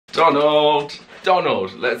Donald!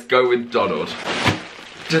 Donald! Let's go with Donald.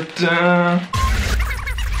 Da-da.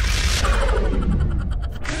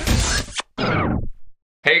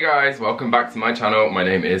 Hey guys, welcome back to my channel. My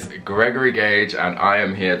name is Gregory Gage and I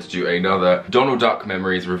am here to do another Donald Duck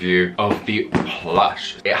Memories review of the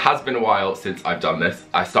plush. It has been a while since I've done this.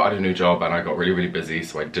 I started a new job and I got really busy,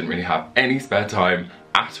 so I didn't really have any spare time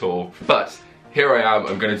at all. But here I am,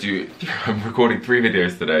 I'm recording 3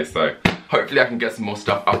 videos today, so hopefully I can get some more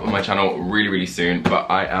stuff up on my channel really soon, but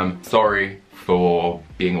I am sorry for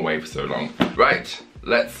being away for so long. Right,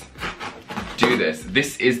 let's do this.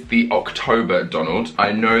 This is the October Donald.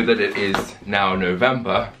 I know that it is now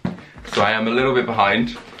November, so I am a little bit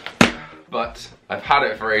behind, but I've had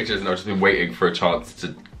it for ages and I've just been waiting for a chance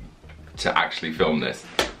to actually film this.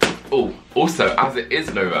 Oh, also, as it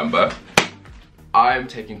is November, I'm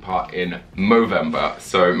taking part in Movember.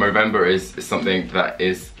 So Movember is something that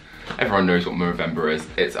is, everyone knows what Movember is.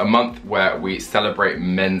 It's a month where we celebrate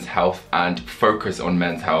men's health and focus on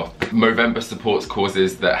men's health. Movember supports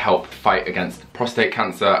causes that help fight against prostate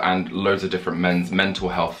cancer and loads of different men's mental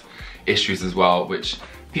health issues as well, which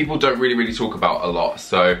people don't really talk about a lot.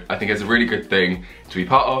 So I think it's a really good thing to be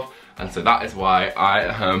part of. And so that is why I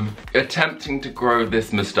am attempting to grow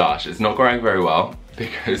this moustache. It's not growing very well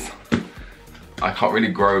because I can't really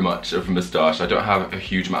grow much of a moustache. I don't have a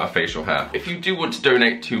huge amount of facial hair. If you do want to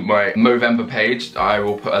donate to my Movember page, I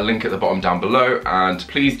will put a link at the bottom down below, and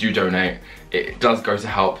please do donate. It does go to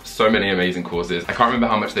help so many amazing causes. I can't remember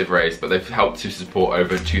how much they've raised, but they've helped to support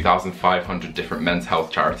over 2,500 different men's health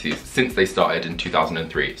charities since they started in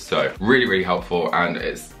 2003. So really helpful, and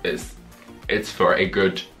it's for a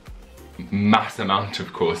good mass amount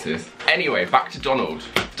of causes. Anyway, back to Donald.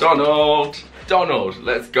 Donald,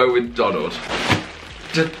 let's go with Donald.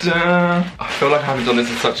 Da-da. I feel like I haven't done this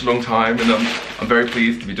in such a long time, and I'm very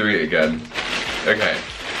pleased to be doing it again. Okay,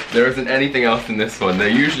 there isn't anything else in this one. There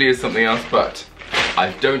usually is something else, but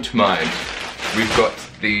I don't mind. We've got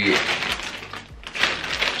the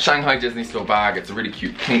Shanghai Disney Store bag. It's a really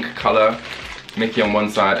cute pink color. Mickey on one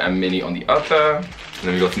side and Minnie on the other. And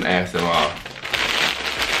then we've got some ASMR.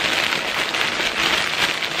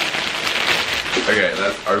 Okay,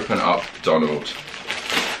 let's open up Donald.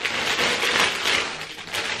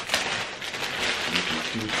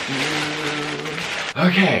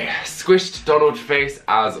 Okay, squished Donald face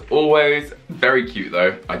as always. Very cute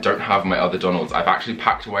though. I don't have my other Donalds. I've actually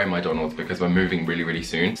packed away my Donalds because we're moving really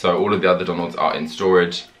soon. So all of the other Donalds are in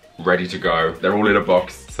storage, ready to go. They're all in a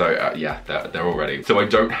box, so yeah, they're all ready. So I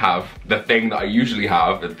don't have the thing that I usually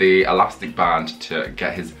have, the elastic band to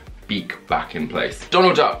get his beak back in place.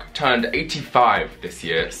 Donald Duck turned 85 this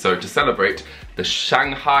year, so to celebrate, the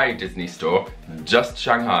Shanghai Disney Store, just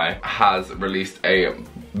Shanghai, has released a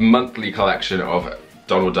monthly collection of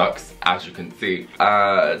Donald Ducks, as you can see,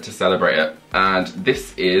 to celebrate it. And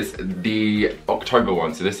this is the October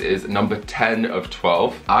one, so this is number 10 of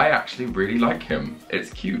 12. I actually really like him.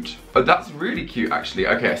 It's cute. Oh, that's really cute actually.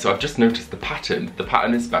 Okay, so I've just noticed the pattern. The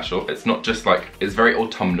pattern is special. It's not just like, it's very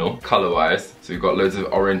autumnal color-wise. So we've got loads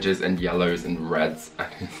of oranges and yellows and reds.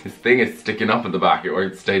 And this thing is sticking up at the back. It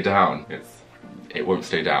won't stay down. It won't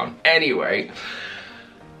stay down. Anyway,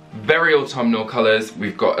 very autumnal colors.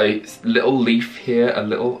 We've got a little leaf here, a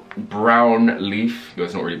little brown leaf.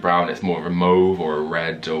 It's not really brown, it's more of a mauve or a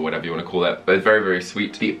red or whatever you want to call it, but it's very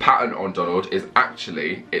sweet. The pattern on Donald is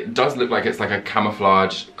actually, it does look like it's like a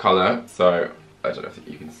camouflage color. So I don't know if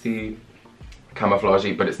you can see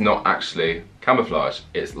camouflagey, but it's not actually camouflage.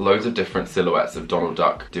 It's loads of different silhouettes of Donald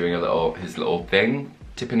Duck doing his little thing,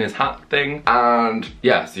 tipping his hat thing. And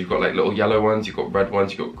yeah, so you've got like little yellow ones, you've got red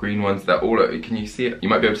ones, you've got green ones. They're all, can you see it? You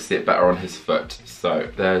might be able to see it better on his foot. So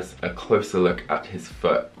there's a closer look at his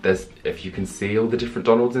foot. If you can see all the different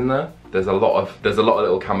Donalds in there, there's a lot of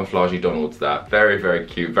little camouflagey Donalds there. Very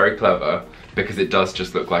cute, very clever, because it does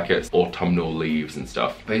just look like it's autumnal leaves and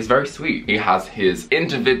stuff. But he's very sweet. He has his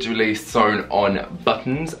individually sewn on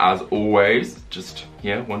buttons as always. Just,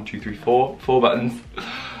 yeah, 1, 2, 3, 4 buttons.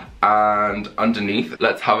 And underneath,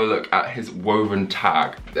 let's have a look at his woven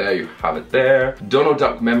tag. There you have it there. Donald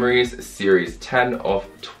Duck Memories, series 10 of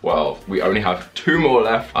 12. We only have 2 more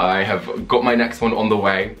left. I have got my next one on the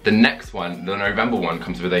way. The next one, the November one,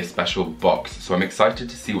 comes with a special box. So I'm excited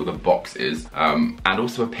to see what the box is. And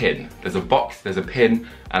also a pin. There's a box, there's a pin,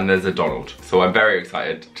 and there's a Donald. So I'm very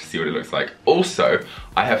excited to see what it looks like. Also,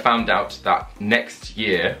 I have found out that next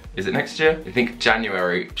year, is it next year? I think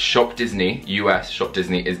January, Shop Disney, US Shop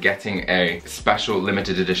Disney, is getting a special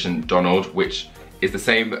limited edition Donald, which is the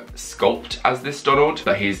same sculpt as this Donald,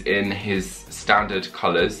 but he's in his standard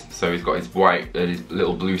colors. So he's got his white, his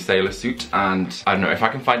little blue sailor suit, and I don't know if I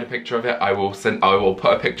can find a picture of it. I will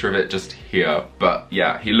put a picture of it just here. But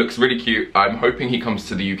yeah, he looks really cute. I'm hoping he comes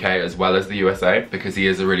to the UK as well as the USA, because he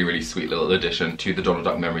is a really, really sweet little addition to the Donald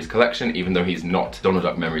Duck Memories collection, even though he's not Donald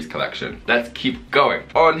Duck Memories collection. Let's keep going.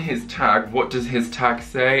 On his tag, what does his tag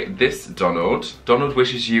say? This Donald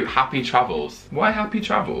wishes you happy travels. Why happy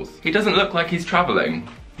travels? He doesn't look like he's traveling.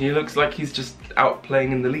 He looks like he's just out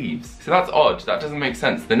playing in the leaves. So that's odd, that doesn't make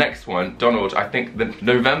sense. The next one, Donald, I think the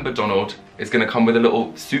November Donald is gonna come with a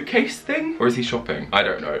little suitcase thing? Or is he shopping? I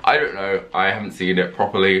don't know. I haven't seen it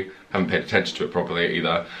properly, haven't paid attention to it properly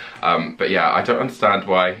either. But yeah, I don't understand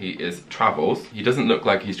why he is travels. He doesn't look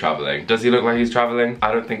like he's traveling. Does he look like he's traveling?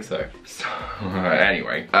 I don't think so. So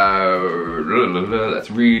anyway, let's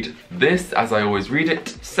read this as I always read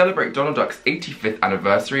it. Celebrate Donald Duck's 85th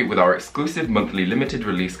anniversary with our exclusive monthly limited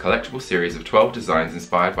release collectible series of 12 designs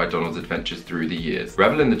inspired by Donald's adventures through the years.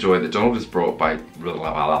 Revel in the joy that Donald has brought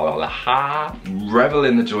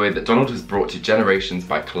to generations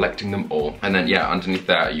by collecting them all. And then yeah, underneath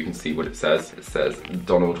that you can see what it says. It says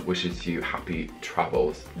Donald wishes you happy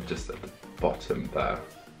travels, just at the bottom there.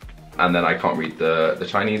 And then I can't read the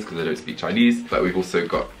Chinese because I don't speak Chinese, but we've also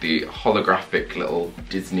got the holographic little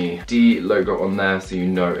Disney D logo on there, so you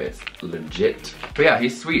know it's legit. But yeah,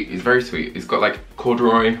 he's sweet, he's very sweet. He's got like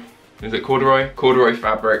corduroy, is it corduroy? Corduroy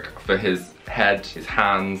fabric for his head, his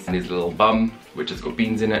hands, and his little bum, which has got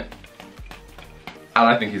beans in it. And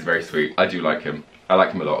I think he's very sweet. I do like him. I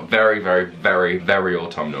like him a lot. Very, very, very, very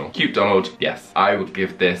autumnal. Cute Donald, yes. I would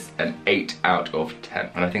give this an 8 out of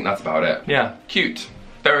 10. And I think that's about it. Yeah, cute.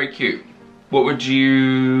 Very cute. What would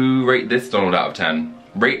you rate this Donald out of 10?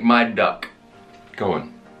 Rate my duck. Go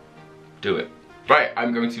on. Do it. Right,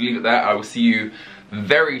 I'm going to leave it there. I will see you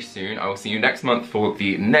very soon. I will see you next month for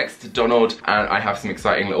the next Donald, and I have some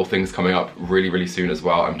exciting little things coming up really, really soon as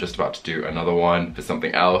well. I'm just about to do another one for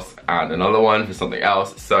something else and another one for something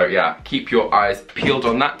else. So yeah, keep your eyes peeled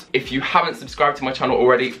on that. If you haven't subscribed to my channel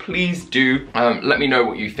already, please do. Let me know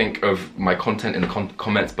what you think of my content in the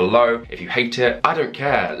comments below. If you hate it, I don't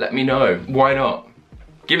care. Let me know. Why not?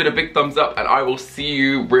 Give it a big thumbs up, and I will see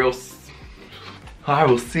you real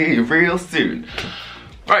soon.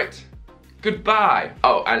 Right. Goodbye.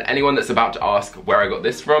 Oh, and anyone that's about to ask where I got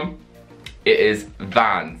this from, it is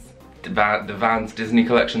Vans. The Vans Disney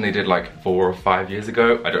collection they did like 4 or 5 years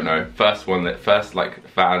ago. I don't know. First like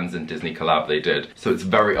Vans and Disney collab they did. So it's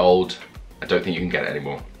very old. I don't think you can get it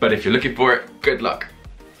anymore. But if you're looking for it, good luck.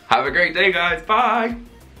 Have a great day, guys. Bye.